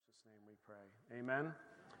pray. Amen?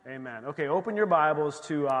 Amen. Okay, open your Bibles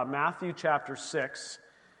to Matthew chapter 6.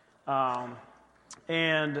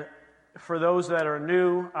 And for those that are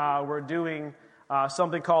new, we're doing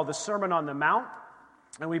something called the Sermon on the Mount.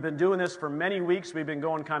 And we've been doing this for many weeks. We've been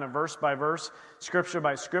going kind of verse by verse, scripture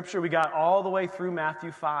by scripture. We got all the way through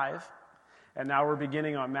Matthew 5. And now we're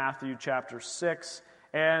beginning on Matthew chapter 6.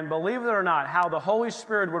 And believe it or not, how the Holy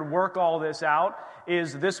Spirit would work all this out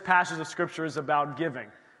is this passage of scripture is about giving.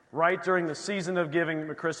 Right during the season of giving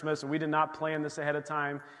at Christmas, and we did not plan this ahead of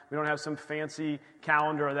time. We don't have some fancy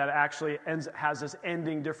calendar that actually has us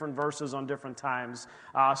ending different verses on different times.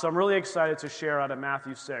 So I'm really excited to share out of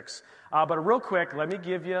Matthew 6. But real quick, let me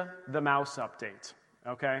give you the mouse update,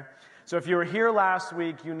 okay? So if you were here last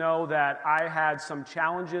week, you know that I had some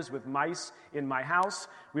challenges with mice in my house.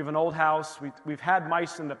 We have an old house. We've had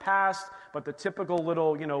mice in the past, but the typical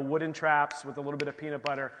little, wooden traps with a little bit of peanut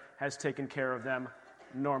butter has taken care of them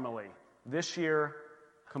normally. This year,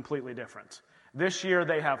 completely different. This year,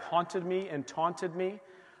 they have haunted me and taunted me.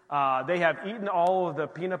 They have eaten all of the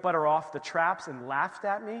peanut butter off the traps and laughed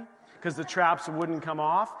at me because the traps wouldn't come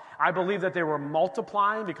off. I believe that they were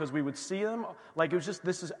multiplying because we would see them.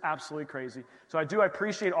 This is absolutely crazy. So I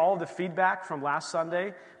appreciate all of the feedback from last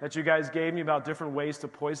Sunday that you guys gave me about different ways to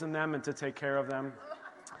poison them and to take care of them.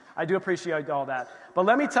 I do appreciate all that. But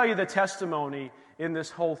let me tell you the testimony in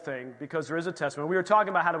this whole thing, because there is a testimony. We were talking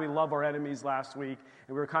about how do we love our enemies last week,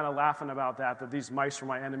 and we were kind of laughing about that these mice were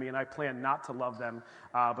my enemy, and I plan not to love them,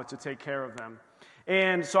 but to take care of them.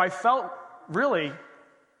 And so I felt really,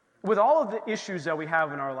 with all of the issues that we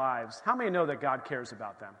have in our lives, how many know that God cares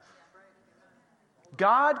about them?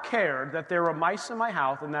 God cared that there were mice in my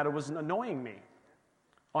house and that it was annoying me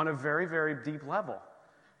on a very, very deep level.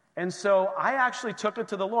 And so I actually took it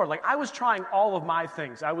to the Lord. I was trying all of my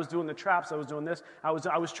things. I was doing the traps. I was doing this. I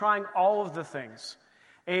was trying all of the things.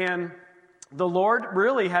 And the Lord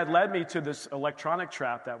really had led me to this electronic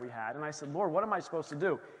trap that we had. And I said, Lord, what am I supposed to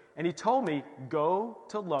do? And he told me, go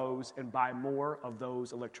to Lowe's and buy more of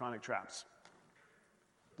those electronic traps.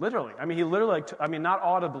 Literally. Not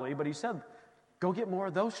audibly, but he said, go get more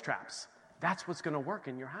of those traps. That's what's going to work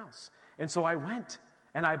in your house. And so I went.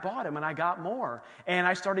 And I bought them, and I got more. And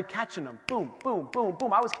I started catching them. Boom, boom, boom,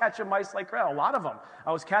 boom. I was catching mice like crazy, a lot of them.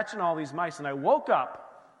 I was catching all these mice. And I woke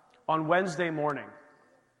up on Wednesday morning.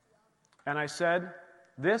 And I said,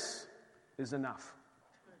 this is enough.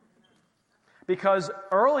 Because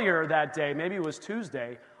earlier that day, maybe it was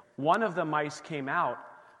Tuesday, one of the mice came out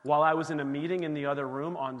while I was in a meeting in the other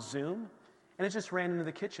room on Zoom. And it just ran into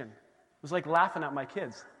the kitchen. It was like laughing at my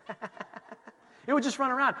kids. It would just run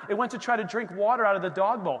around. It went to try to drink water out of the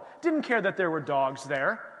dog bowl. Didn't care that there were dogs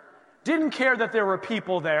there. Didn't care that there were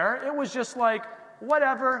people there. It was just like,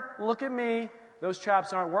 whatever, look at me. Those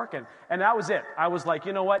traps aren't working. And that was it. I was like,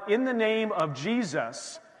 you know what? In the name of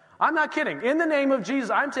Jesus, I'm not kidding. In the name of Jesus,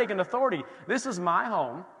 I'm taking authority. This is my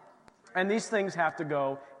home, and these things have to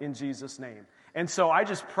go in Jesus' name. And so I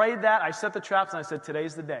just prayed that. I set the traps, and I said,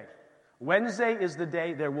 today's the day. Wednesday is the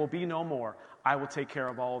day. There will be no more. I will take care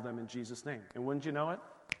of all of them in Jesus' name. And wouldn't you know it?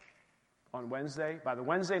 On Wednesday, by the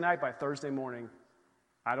Wednesday night, by Thursday morning,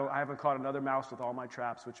 I haven't caught another mouse with all my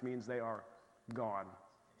traps, which means they are gone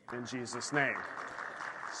in Jesus' name.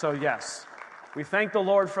 So yes, we thank the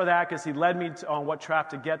Lord for that because he led me on what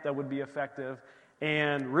trap to get that would be effective.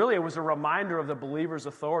 And really, it was a reminder of the believer's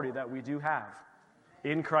authority that we do have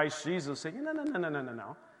in Christ Jesus, saying,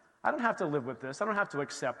 no. I don't have to live with this. I don't have to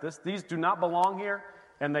accept this. These do not belong here.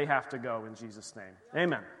 And they have to go in Jesus' name.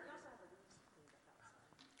 Amen.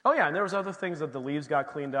 Oh, yeah, and there was other things that the leaves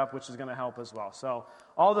got cleaned up, which is going to help as well. So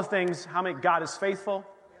all the things, God is faithful,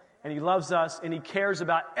 and he loves us, and he cares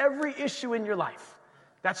about every issue in your life.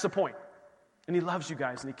 That's the point. And he loves you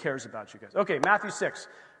guys, and he cares about you guys. Okay, Matthew 6,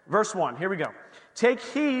 verse 1. Here we go. Take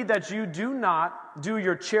heed that you do not do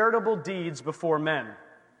your charitable deeds before men,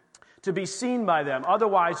 to be seen by them.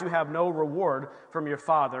 Otherwise, you have no reward from your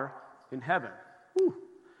Father in heaven. Whew.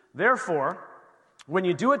 Therefore, when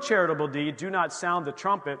you do a charitable deed, do not sound the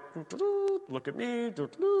trumpet, look at me,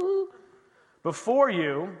 before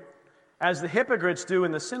you, as the hypocrites do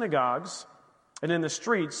in the synagogues and in the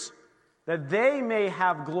streets, that they may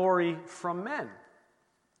have glory from men.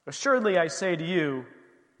 Assuredly, I say to you,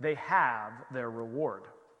 they have their reward.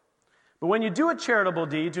 But when you do a charitable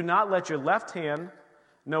deed, do not let your left hand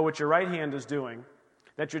know what your right hand is doing,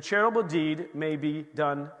 that your charitable deed may be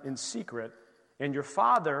done in secret, and your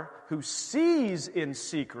Father, who sees in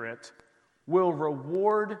secret, will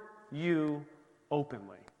reward you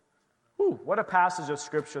openly. Whew, what a passage of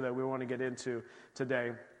Scripture that we want to get into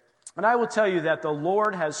today. And I will tell you that the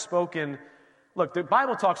Lord has spoken Look, the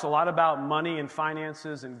Bible talks a lot about money and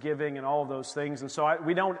finances and giving and all of those things. And so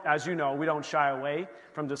we don't, as you know, we don't shy away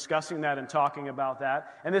from discussing that and talking about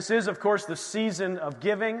that. And this is, of course, the season of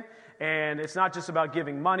giving. And it's not just about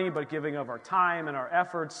giving money, but giving of our time and our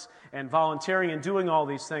efforts and volunteering and doing all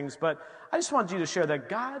these things. But I just want you to share that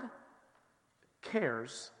God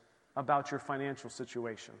cares about your financial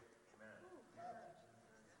situation.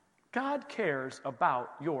 God cares about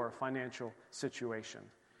your financial situation.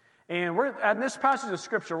 And we're at this passage of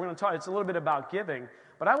Scripture, we're going to talk, it's a little bit about giving,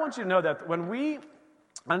 but I want you to know that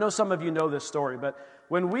I know some of you know this story, but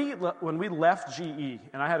when we left GE,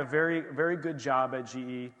 and I had a very, very good job at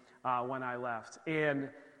GE when I left, and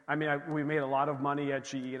we made a lot of money at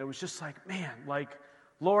GE, and it was just like, man, like,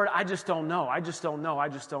 Lord, I just don't know.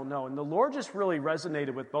 And the Lord just really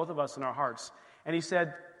resonated with both of us in our hearts, and He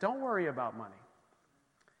said, don't worry about money.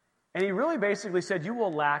 And He really basically said, you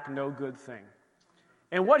will lack no good thing.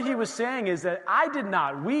 And what He was saying is that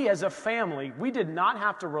we as a family, we did not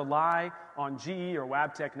have to rely on GE or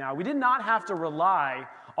Wabtec now. We did not have to rely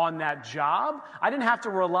on that job. I didn't have to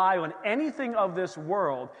rely on anything of this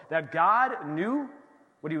world, that God knew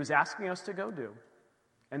what He was asking us to go do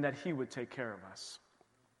and that He would take care of us.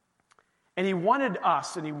 And He wanted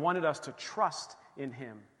us to trust in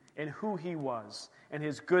Him and who He was and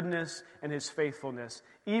His goodness and His faithfulness,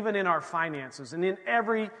 even in our finances and in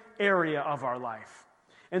every area of our life.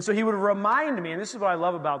 And so He would remind me, and this is what I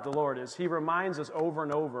love about the Lord, is He reminds us over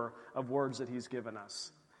and over of words that He's given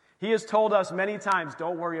us. He has told us many times,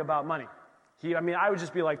 don't worry about money. I would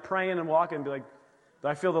just be like praying and walking and be like, do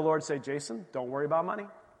I feel the Lord say, Jason, don't worry about money?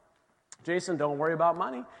 Jason, don't worry about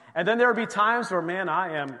money. And then there would be times where, man,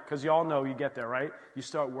 because you all know you get there, right? You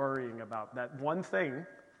start worrying about that one thing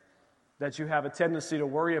that you have a tendency to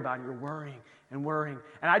worry about, and you're worrying.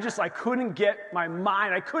 And I couldn't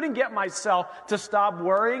get myself to stop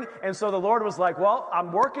worrying. And so the Lord was like, well,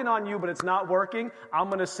 I'm working on you, but it's not working. I'm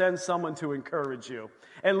going to send someone to encourage you.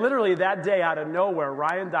 And literally that day, out of nowhere,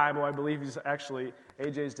 Ryan Dymo, I believe he's actually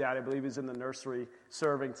AJ's dad, I believe he's in the nursery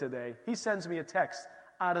serving today. He sends me a text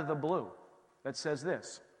out of the blue that says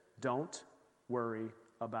this: don't worry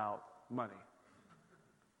about money.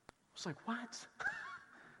 I was like, what?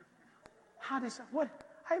 What?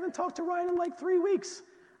 I haven't talked to Ryan in like 3 weeks.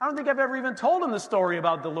 I don't think I've ever even told him the story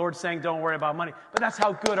about the Lord saying, don't worry about money. But that's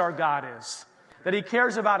how good our God is. That He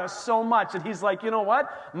cares about us so much that He's like, you know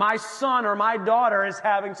what? My son or my daughter is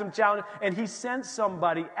having some challenge. And He sent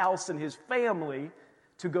somebody else in His family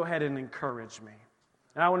to go ahead and encourage me.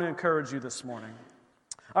 And I want to encourage you this morning.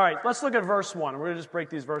 All right, let's look at verse 1. We're going to just break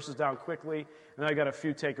these verses down quickly. And I got a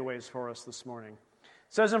few takeaways for us this morning. It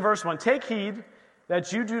says in verse 1, take heed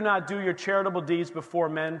that you do not do your charitable deeds before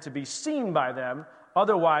men to be seen by them.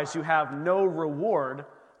 Otherwise, you have no reward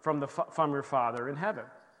from your Father in heaven.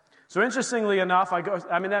 So interestingly enough,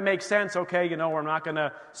 that makes sense. Okay, we're not going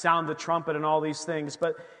to sound the trumpet and all these things,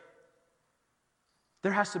 but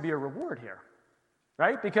there has to be a reward here,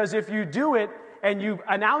 right? Because if you do it and you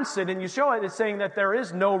announce it and you show it, it's saying that there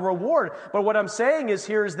is no reward. But what I'm saying is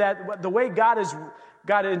that the way God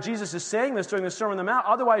and Jesus is saying this during the Sermon on the Mount,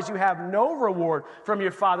 otherwise you have no reward from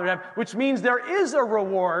your Father in heaven, which means there is a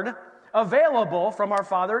reward available from our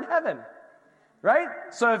Father in heaven. Right?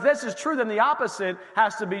 So if this is true, then the opposite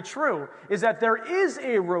has to be true, is that there is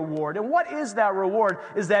a reward. And what is that reward?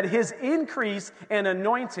 Is that His increase and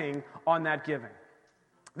anointing on that giving.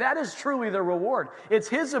 That is truly the reward. It's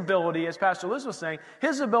His ability, as Pastor Liz was saying,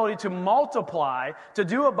 His ability to multiply, to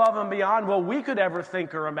do above and beyond what we could ever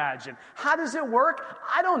think or imagine. How does it work?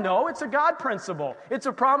 I don't know. It's a God principle. It's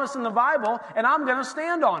a promise in the Bible, and I'm going to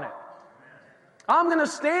stand on it. I'm going to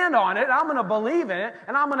stand on it, I'm going to believe in it,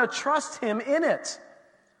 and I'm going to trust Him in it.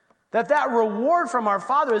 That reward from our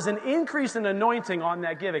Father is an increase in anointing on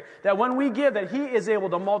that giving. That when we give, that He is able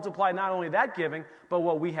to multiply not only that giving, but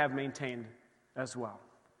what we have maintained as well.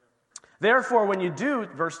 Therefore, when you do,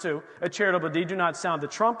 verse 2, a charitable deed, do not sound the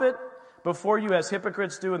trumpet before you as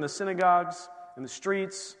hypocrites do in the synagogues, in the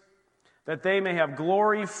streets, that they may have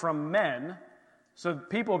glory from men. So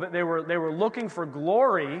people, they were looking for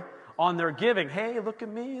glory on their giving. Hey, look at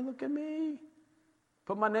me.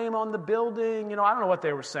 Put my name on the building. I don't know what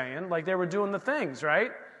they were saying. Like they were doing the things, right?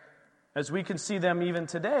 As we can see them even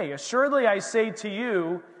today. Assuredly, I say to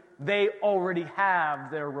you, they already have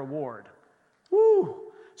their reward. Woo!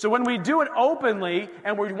 So when we do it openly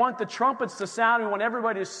and we want the trumpets to sound, we want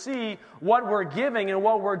everybody to see what we're giving and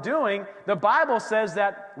what we're doing, the Bible says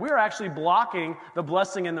that we're actually blocking the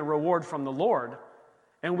blessing and the reward from the Lord.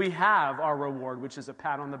 And we have our reward, which is a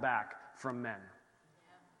pat on the back from men.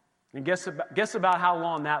 And guess about how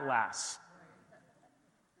long that lasts.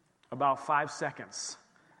 About 5 seconds.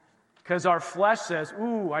 Because our flesh says,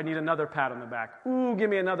 ooh, I need another pat on the back. Ooh, give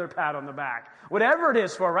me another pat on the back. Whatever it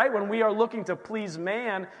is for, right? When we are looking to please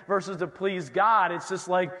man versus to please God, it's just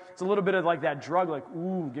like, it's a little bit of like that drug, like,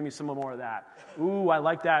 ooh, give me some more of that. Ooh, I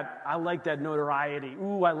like that notoriety.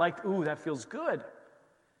 Ooh, that feels good.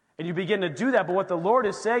 And you begin to do that, but what the Lord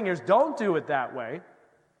is saying is, don't do it that way.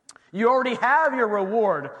 You already have your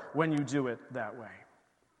reward when you do it that way.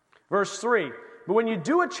 Verse 3, but when you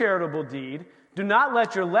do a charitable deed, do not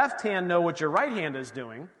let your left hand know what your right hand is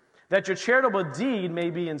doing, that your charitable deed may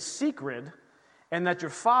be in secret, and that your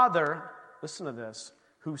Father, listen to this,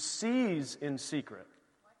 who sees in secret.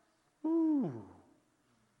 Ooh.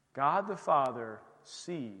 God the Father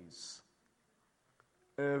sees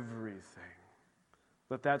everything.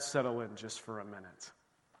 Let that settle in just for a minute.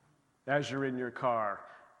 As you're in your car,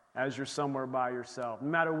 as you're somewhere by yourself,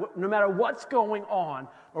 no matter what's going on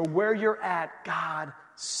or where you're at, God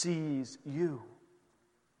sees you.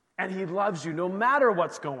 And He loves you no matter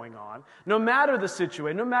what's going on, no matter the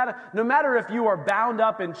situation, no matter if you are bound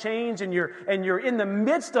up in chains and you're in the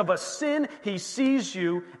midst of a sin, He sees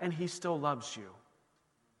you and He still loves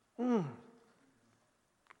you.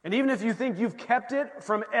 And even if you think you've kept it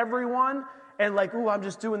from everyone and like, ooh, I'm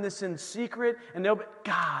just doing this in secret, and nobody,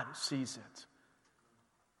 God sees it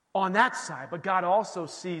on that side, but God also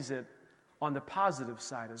sees it on the positive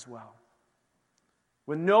side as well.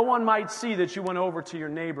 When no one might see that you went over to your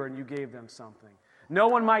neighbor and you gave them something. No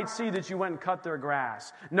one might see that you went and cut their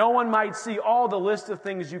grass. No one might see all the list of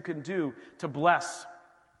things you can do to bless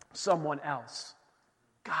someone else.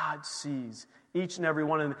 God sees each and every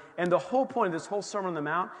one of them. And the whole point of this whole Sermon on the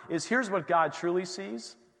Mount is, here's what God truly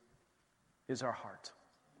sees, is our heart.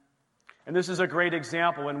 And this is a great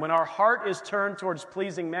example. And when our heart is turned towards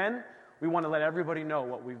pleasing men, we want to let everybody know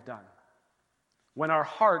what we've done. When our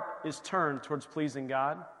heart is turned towards pleasing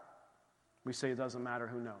God, we say it doesn't matter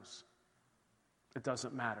who knows. It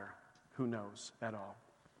doesn't matter who knows at all.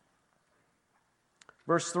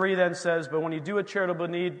 Verse 3 then says, but when you do a charitable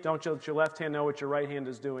need, don't let your left hand know what your right hand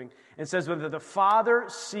is doing. It says, but the Father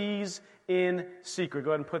sees in secret. Go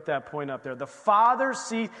ahead and put that point up there. The Father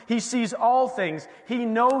sees, He sees all things. He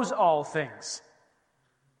knows all things.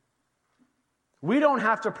 We don't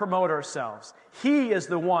have to promote ourselves. He is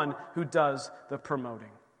the one who does the promoting.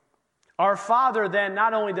 Our Father then,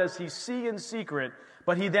 not only does He see in secret,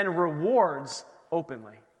 but He then rewards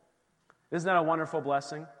openly. Isn't that a wonderful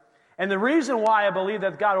blessing? And the reason why I believe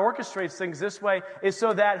that God orchestrates things this way is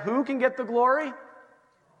so that who can get the glory?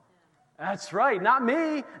 That's right, not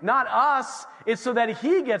me, not us. It's so that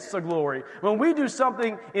He gets the glory. When we do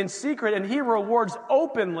something in secret and He rewards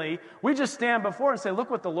openly, we just stand before and say, look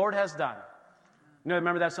what the Lord has done. You know,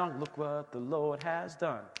 remember that song? Look what the Lord has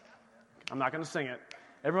done. I'm not going to sing it.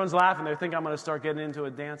 Everyone's laughing. They think I'm going to start getting into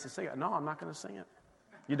a dance and sing it. No, I'm not going to sing it.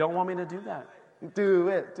 You don't want me to do that. Do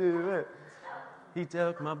it, do it. He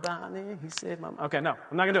took my body, He saved my... Okay, no,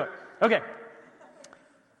 I'm not going to do it. Okay.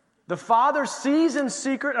 The Father sees in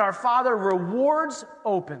secret, and our Father rewards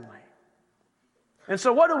openly. And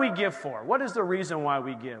so what do we give for? What is the reason why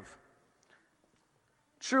we give?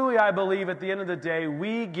 Truly, I believe at the end of the day,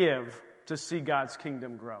 we give to see God's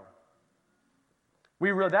kingdom grow.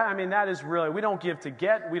 That is really, we don't give to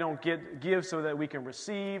get, we don't give so that we can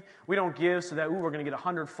receive, we don't give so that, we're going to get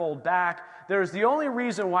 100-fold back. The only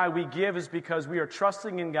reason why we give is because we are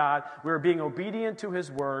trusting in God, we are being obedient to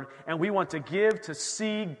His word, and we want to give to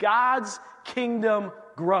see God's kingdom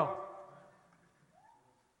grow.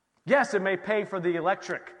 Yes, it may pay for the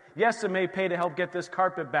electric. Yes, it may pay to help get this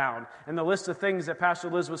carpet bound and the list of things that Pastor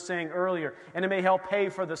Liz was saying earlier. And it may help pay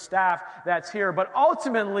for the staff that's here. But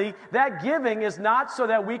ultimately, that giving is not so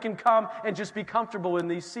that we can come and just be comfortable in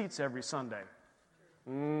these seats every Sunday.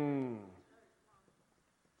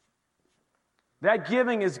 That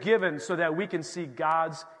giving is given so that we can see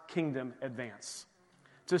God's kingdom advance.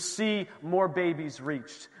 To see more babies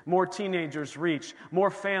reached, more teenagers reached, more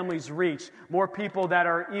families reached, more people that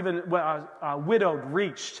are even widowed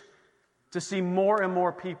reached, to see more and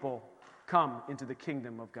more people come into the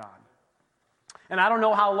kingdom of God. And I don't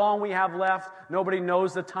know how long we have left. Nobody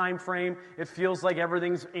knows the time frame. It feels like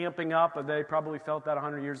everything's amping up, but they probably felt that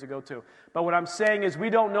 100 years ago too. But what I'm saying is we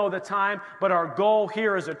don't know the time, but our goal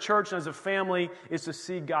here as a church and as a family is to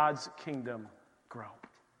see God's kingdom grow.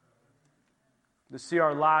 To see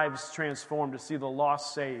our lives transformed, to see the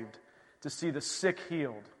lost saved, to see the sick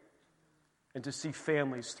healed, and to see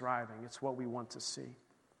families thriving. It's what we want to see.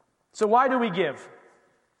 So why do we give?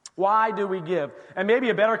 Why do we give? And maybe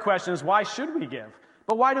a better question is, why should we give?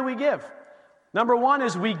 But why do we give? Number one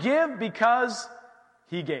is we give because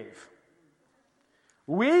He gave.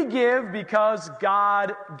 We give because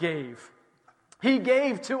God gave. He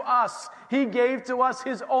gave to us. He gave to us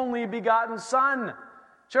His only begotten Son.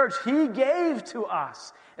 Church, He gave to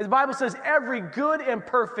us. The Bible says every good and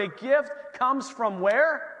perfect gift comes from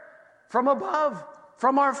where? From above,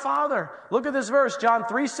 from our Father. Look at this verse, John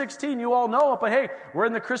 3:16. You all know it, but hey, we're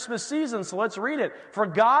in the Christmas season, so let's read it. For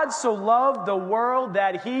God so loved the world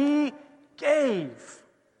that He gave.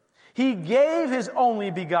 He gave His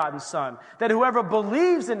only begotten Son, that whoever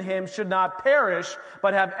believes in Him should not perish,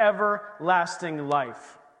 but have everlasting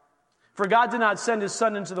life. For God did not send His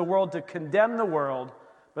Son into the world to condemn the world,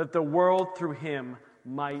 but that the world through Him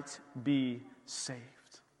might be saved.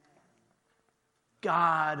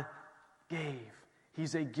 God gave.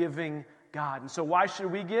 He's a giving God. And so why should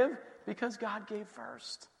we give? Because God gave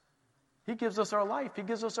first. He gives us our life. He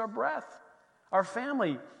gives us our breath, our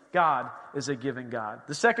family. God is a giving God.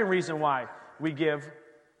 The second reason why we give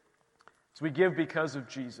is we give because of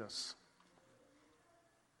Jesus.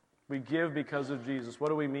 We give because of Jesus. What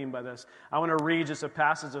do we mean by this? I want to read just a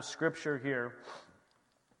passage of Scripture here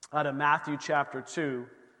out of Matthew chapter 2,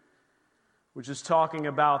 which is talking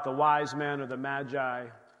about the wise men or the Magi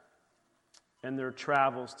and their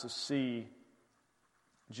travels to see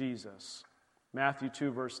Jesus. Matthew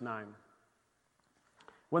 2, verse 9.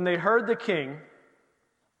 When they heard the king,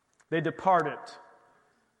 they departed.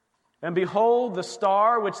 And behold, the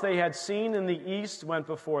star which they had seen in the east went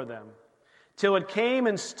before them, till it came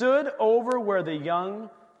and stood over where the young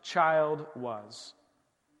child was.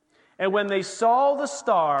 And when they saw the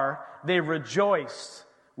star, they rejoiced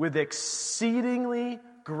with exceedingly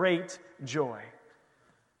great joy.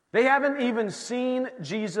 They haven't even seen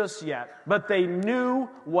Jesus yet, but they knew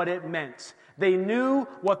what it meant. They knew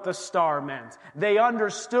what the star meant. They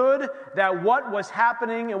understood that what was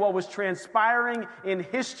happening and what was transpiring in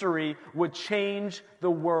history would change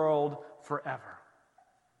the world forever.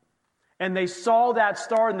 And they saw that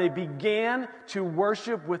star and they began to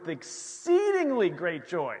worship with exceedingly great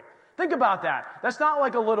joy. Think about that. That's not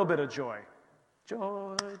like a little bit of joy.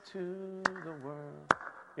 Joy to the world.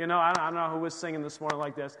 You know, I don't know who was singing this morning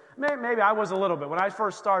like this. Maybe I was a little bit. When I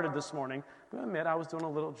first started this morning, I admit I was doing a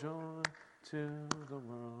little joy to the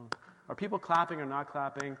world. Are people clapping or not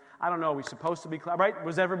clapping? I don't know. Are we supposed to be clapping? Right?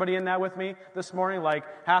 Was everybody in that with me this morning? Like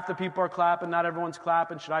half the people are clapping, not everyone's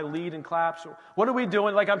clapping. Should I lead and clap? So what are we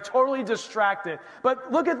doing? Like I'm totally distracted.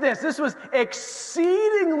 But look at this. This was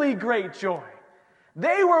exceedingly great joy.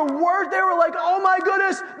 They were like, oh my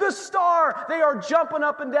goodness, the star. They are jumping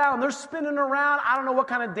up and down. They're spinning around. I don't know what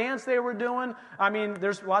kind of dance they were doing. I mean,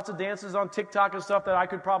 there's lots of dances on TikTok and stuff that I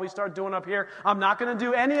could probably start doing up here. I'm not going to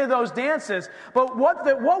do any of those dances. But what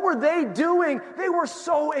were they doing? They were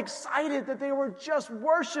so excited that they were just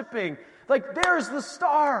worshiping. Like, there's the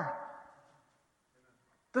star.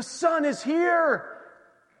 The Son is here.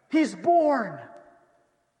 He's born.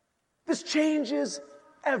 This changes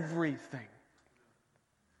everything.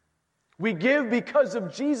 We give because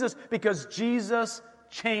of Jesus, because Jesus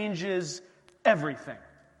changes everything.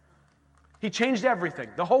 He changed everything,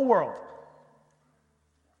 the whole world.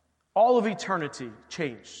 All of eternity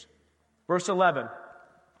changed. Verse 11.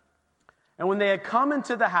 And when they had come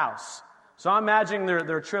into the house, so I'm imagining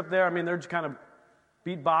their trip there, I mean, they're just kind of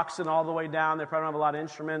beatboxing all the way down. They probably don't have a lot of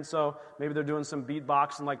instruments, so maybe they're doing some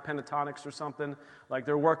beatboxing like pentatonics or something. Like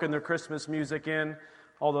they're working their Christmas music in.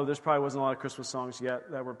 Although there's probably wasn't a lot of Christmas songs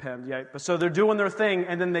yet that were penned yet. But so they're doing their thing,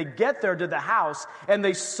 and then they get there to the house, and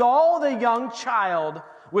they saw the young child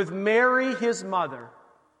with Mary, his mother.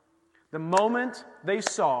 The moment they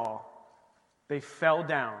saw, they fell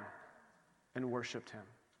down and worshiped him.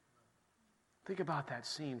 Think about that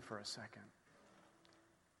scene for a second.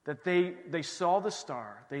 That they saw the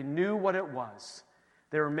star. They knew what it was.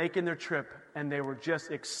 They were making their trip, and they were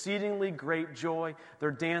just exceedingly great joy.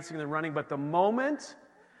 They're dancing, they're running. But the moment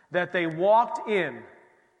that they walked in,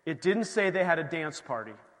 it didn't say they had a dance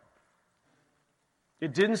party.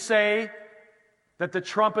 It didn't say that the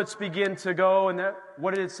trumpets begin to go, and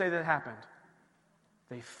what did it say that happened?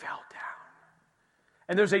 They fell down.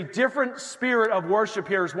 And there's a different spirit of worship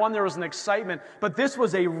here. There's one, there was an excitement, but this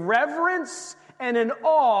was a reverence and an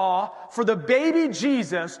awe for the baby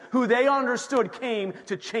Jesus, who they understood came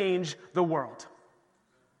to change the world.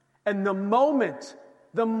 And the moment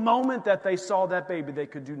that they saw that baby, they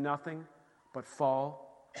could do nothing but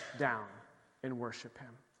fall down and worship him.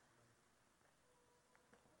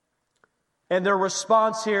 And their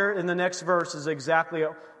response here in the next verse is exactly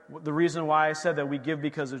the reason why I said that we give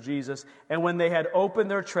because of Jesus. And when they had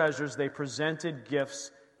opened their treasures, they presented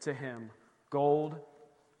gifts to him: gold,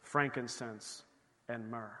 frankincense,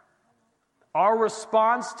 and myrrh. Our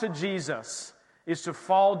response to Jesus is to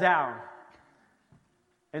fall down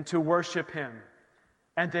and to worship him.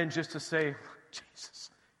 And then just to say, Jesus,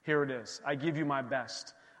 here it is. I give you my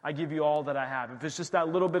best. I give you all that I have. If it's just that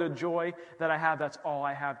little bit of joy that I have, that's all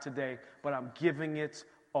I have today. But I'm giving it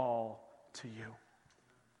all to you.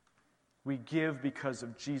 We give because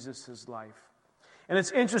of Jesus' life. And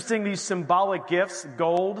it's interesting, these symbolic gifts,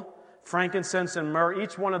 gold, frankincense, and myrrh,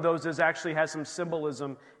 each one of those actually has some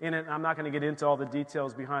symbolism in it. I'm not going to get into all the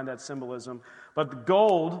details behind that symbolism. But the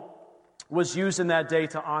gold was used in that day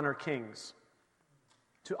to honor kings.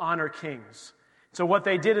 To honor kings. So what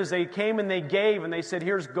they did is they came and they gave and they said,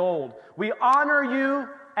 here's gold. We honor you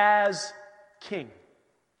as king.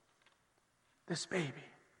 This baby.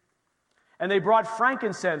 And they brought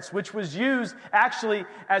frankincense, which was used actually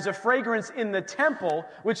as a fragrance in the temple,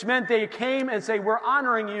 which meant they came and say, we're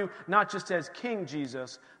honoring you not just as King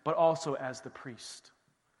Jesus, but also as the priest,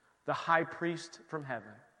 the high priest from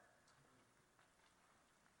heaven.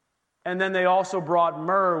 And then they also brought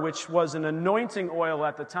myrrh, which was an anointing oil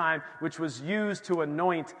at the time, which was used to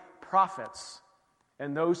anoint prophets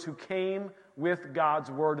and those who came with God's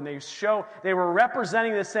word. And they were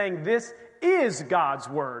representing this, saying, this is God's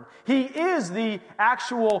word. He is the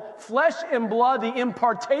actual flesh and blood, the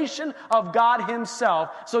impartation of God himself.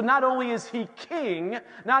 So not only is he king,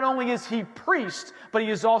 not only is he priest, but he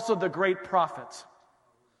is also the great prophet.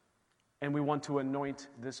 And we want to anoint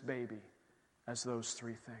this baby as those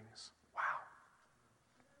three things. Wow.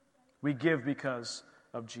 We give because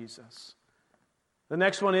of Jesus. The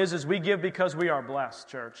next one is we give because we are blessed,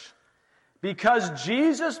 church. Because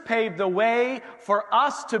Jesus paved the way for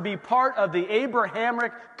us to be part of the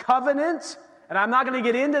Abrahamic covenant. And I'm not going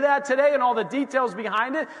to get into that today and all the details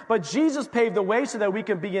behind it, but Jesus paved the way so that we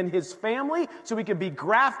can be in his family, so we can be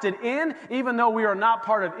grafted in, even though we are not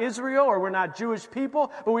part of Israel or we're not Jewish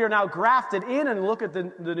people, but we are now grafted in. And look at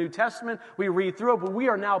the New Testament, we read through it, but we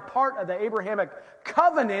are now part of the Abrahamic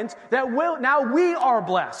covenant now we are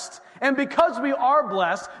blessed. And because we are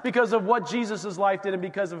blessed, because of what Jesus' life did and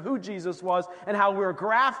because of who Jesus was and how we're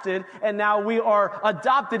grafted, and now we are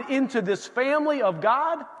adopted into this family of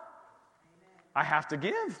God, I have to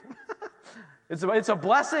give. It's a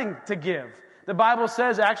blessing to give. The Bible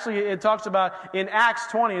says, actually, it talks about in Acts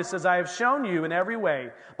 20, it says, I have shown you in every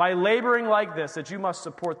way, by laboring like this, that you must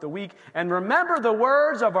support the weak. And remember the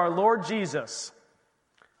words of our Lord Jesus,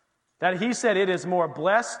 that he said, it is more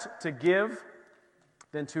blessed to give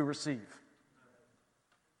than to receive.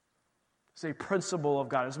 It's a principle of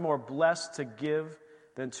God. It's more blessed to give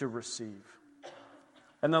than to receive.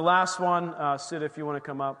 And the last one, Sid, if you want to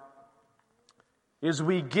come up, is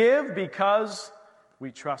we give because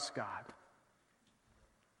we trust God.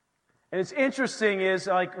 And it's interesting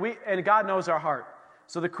and God knows our heart.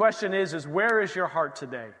 So the question is where is your heart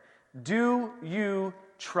today? Do you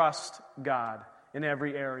trust God in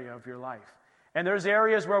every area of your life? And there's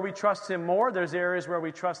areas where we trust him more. There's areas where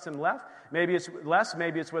we trust him less. Maybe it's less.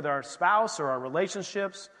 Maybe it's with our spouse or our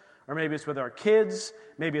relationships. Or maybe it's with our kids,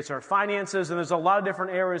 maybe it's our finances, and there's a lot of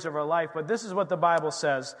different areas of our life. But this is what the Bible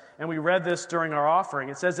says, and we read this during our offering.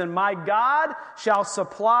 It says, and my God shall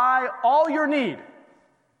supply all your need.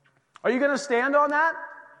 Are you going to stand on that?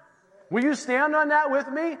 Will you stand on that with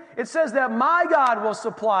me? It says that my God will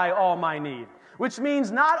supply all my need, which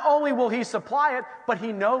means not only will he supply it, but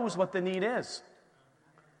he knows what the need is.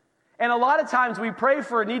 And a lot of times we pray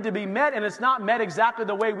for a need to be met, and it's not met exactly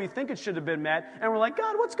the way we think it should have been met. And we're like,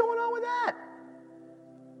 God, what's going on with that?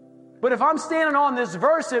 But if I'm standing on this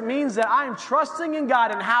verse, it means that I'm trusting in God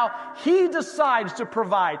and how he decides to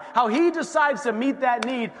provide, how he decides to meet that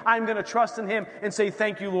need. I'm going to trust in him and say,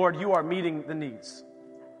 thank you, Lord, you are meeting the needs.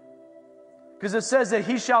 Because it says that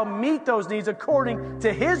he shall meet those needs according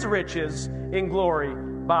to his riches in glory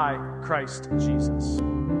by Christ Jesus.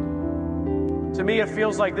 To me, it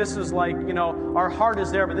feels like this is like, our heart is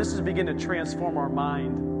there, but this is beginning to transform our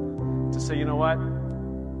mind to say, you know what?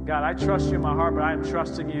 God, I trust you in my heart, but I am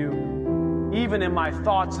trusting you even in my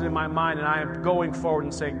thoughts and in my mind, and I am going forward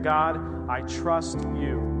and saying, God, I trust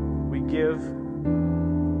you. We give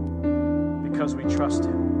because we trust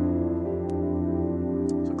him.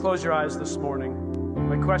 So close your eyes this morning.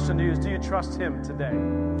 My question to you is, do you trust him today?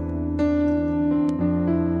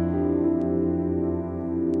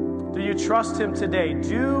 Do you trust him today?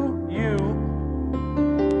 Do you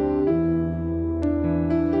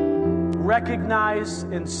recognize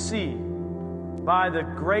and see by the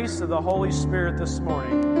grace of the Holy Spirit this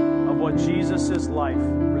morning of what Jesus' life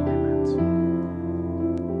really meant?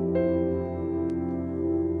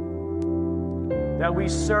 That we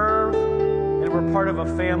serve and we're part of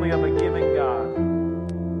a family of a giving God.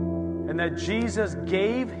 And that Jesus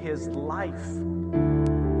gave his life.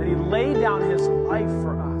 That he laid down his life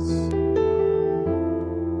for us.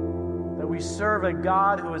 That we serve a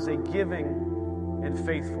God who is a giving and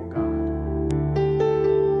faithful God.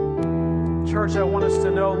 Church, I want us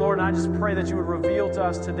to know, Lord, and I just pray that you would reveal to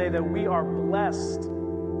us today that we are blessed.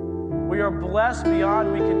 We are blessed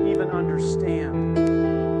beyond we can even understand.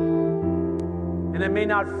 And it may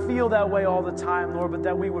not feel that way all the time, Lord, but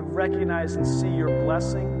that we would recognize and see your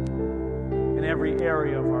blessing in every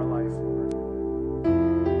area of our life, Lord.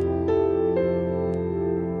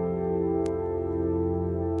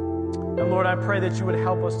 And Lord, I pray that you would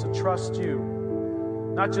help us to trust you,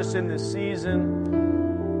 not just in this season,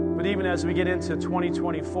 but even as we get into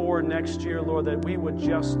 2024 next year, Lord, that we would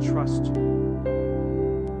just trust you.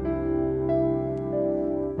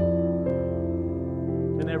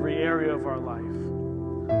 In every area of our life.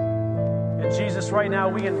 And Jesus, right now,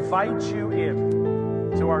 we invite you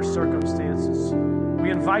in to our circumstances.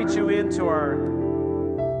 We invite you into our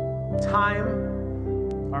time,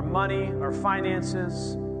 our money, our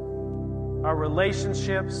finances, our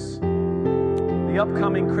relationships, the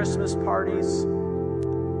upcoming Christmas parties,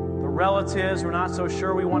 relatives we're not so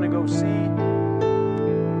sure we want to go see.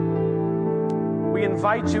 We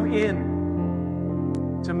invite you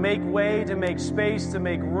in to make way, to make space, to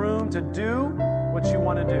make room, to do what you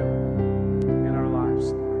want to do in our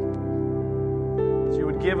lives, Lord. That you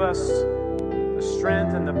would give us the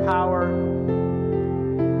strength and the power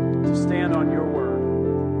to stand on your word.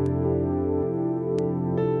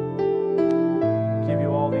 Give you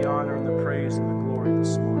all the honor and the praise and the glory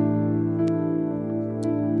this morning.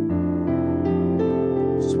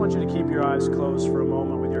 I want you to keep your eyes closed for a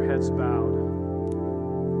moment with your heads bowed.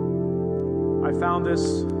 I found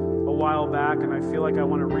this a while back, and I feel like I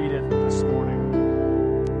want to read it this morning.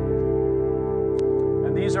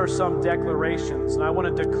 And these are some declarations, and I want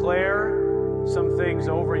to declare some things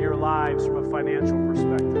over your lives from a financial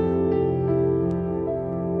perspective.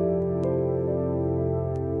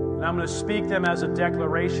 And I'm going to speak them as a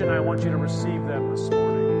declaration. I want you to receive them this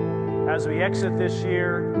morning. As we exit this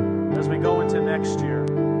year, as we go into next year,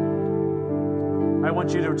 I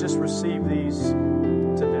want you to just receive these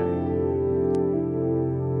today.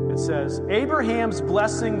 It says, Abraham's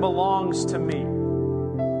blessing belongs to me.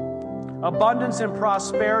 Abundance and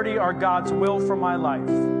prosperity are God's will for my life.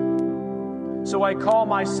 So I call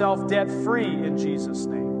myself debt-free in Jesus'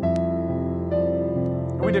 name.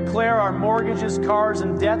 We declare our mortgages, cars,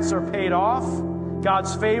 and debts are paid off.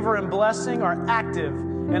 God's favor and blessing are active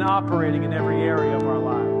and operating in every area of our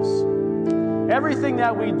lives. Everything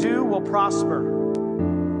that we do will prosper.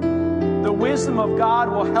 The wisdom of God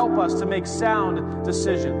will help us to make sound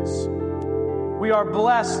decisions. We are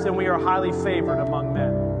blessed and we are highly favored among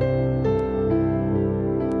men.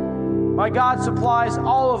 My God supplies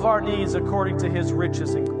all of our needs according to his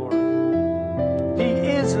riches and glory. He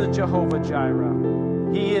is the Jehovah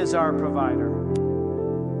Jireh. He is our provider.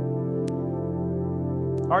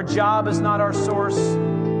 Our job is not our source.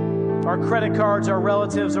 Our credit cards, our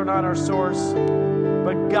relatives are not our source.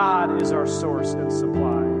 But God is our source and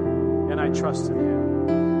supply. And I trust in him.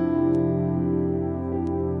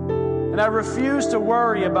 And I refuse to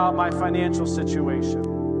worry about my financial situation.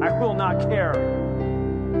 I will not care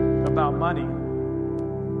about money.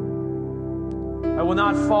 I will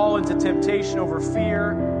not fall into temptation over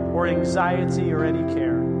fear or anxiety or any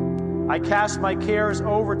care. I cast my cares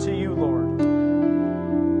over to you, Lord,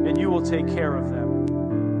 and you will take care of them.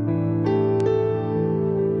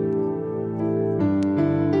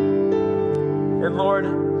 And Lord,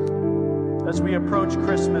 as we approach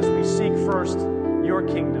Christmas, we seek first your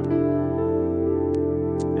kingdom.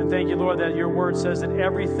 And thank you, Lord, that your word says that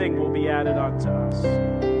everything will be added unto us.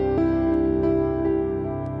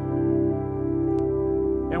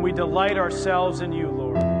 And we delight ourselves in you,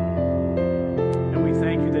 Lord. And we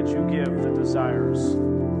thank you that you give the desires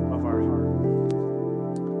of our heart.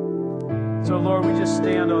 So, Lord, we just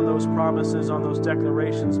stand on those promises, on those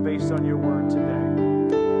declarations based on your word today.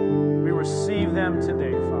 We receive them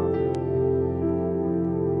today, Father.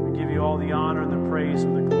 All the honor and the praise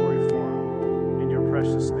and the glory for him. In your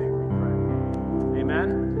precious name we pray. Amen.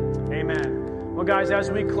 Amen. Well, guys, as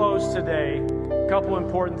we close today, a couple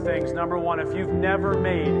important things. Number one, if you've never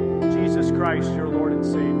made Jesus Christ your Lord and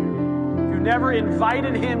Savior, if you've never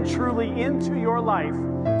invited him truly into your life,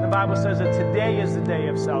 the Bible says that today is the day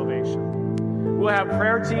of salvation. We'll have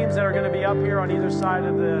prayer teams that are going to be up here on either side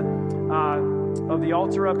of the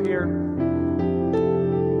altar up here.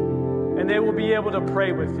 And they will be able to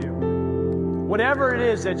pray with you. Whatever it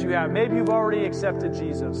is that you have, maybe you've already accepted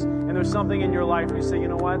Jesus, and there's something in your life where you say, you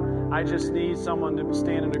know what, I just need someone to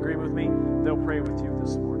stand and agree with me. They'll pray with you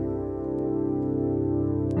this morning.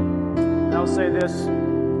 And I'll say this,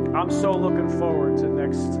 I'm so looking forward to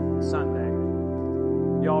next Sunday.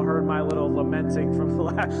 Y'all heard my little lamenting from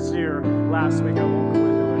last week. I won't go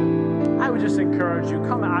into it. I would just encourage you,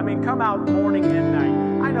 come out morning and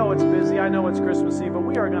night. I know it's busy. I know it's Christmas Eve, but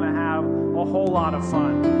we are going to have a whole lot of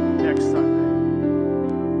fun next Sunday.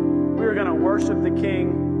 We are going to worship the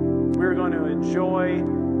King. We're going to enjoy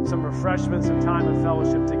some refreshments and time of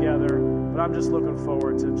fellowship together. But I'm just looking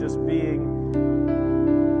forward to just being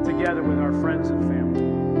together with our friends and family.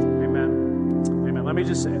 Amen. Amen. Let me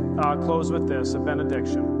just close with this, a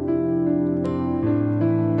benediction.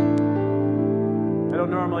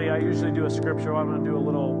 I usually do a scripture. I'm going to do a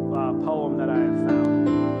little poem that I have found.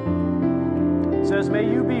 It says, "May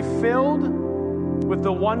you be filled with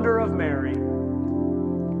the wonder of Mary,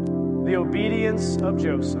 the obedience of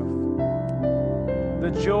Joseph,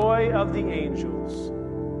 the joy of the angels,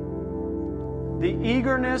 the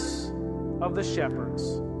eagerness of the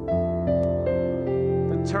shepherds,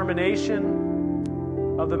 the determination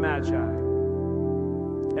of the Magi,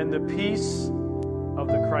 and the peace of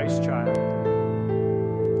the Christ child.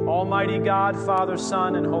 Almighty God, Father,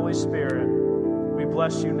 Son, and Holy Spirit, we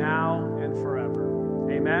bless you now and forever.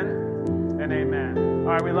 Amen and amen."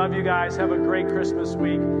 All right, we love you guys. Have a great Christmas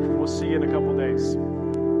week. We'll see you in a couple days.